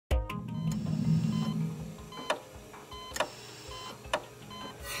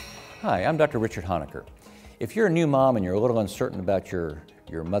Hi, I'm Dr. Richard Honaker. If you're a new mom and you're a little uncertain about your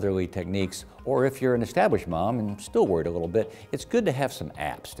motherly techniques, or if you're an established mom and still worried a little bit, it's good to have some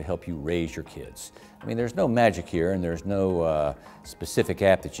apps to help you raise your kids. I mean, there's no magic here and there's no specific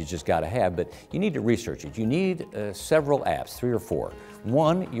app that you just got to have, but you need to research it. You need several apps, 3 or 4.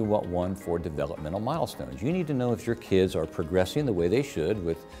 One, you want one for developmental milestones. You need to know if your kids are progressing the way they should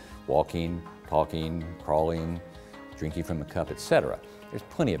with walking, talking, crawling, drinking from a cup, etc. There's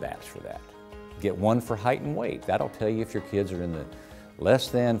plenty of apps for that. Get one for height and weight. That'll tell you if your kids are in the less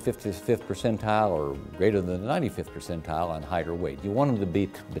than 55th percentile or greater than the 95th percentile on height or weight. You want them to be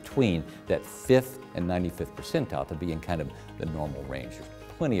between that 5th and 95th percentile to be in kind of the normal range. There's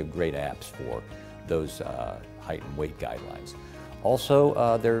plenty of great apps for those height and weight guidelines.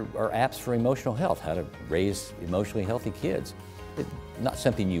 Also, there are apps for emotional health, how to raise emotionally healthy kids. It's not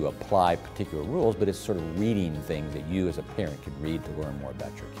something you apply particular rules, but it's sort of reading things that you as a parent can read to learn more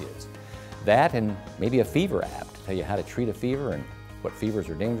about your kids. That and maybe a fever app to tell you how to treat a fever and what fevers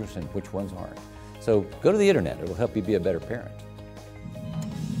are dangerous and which ones aren't. So go to the internet, it'll help you be a better parent.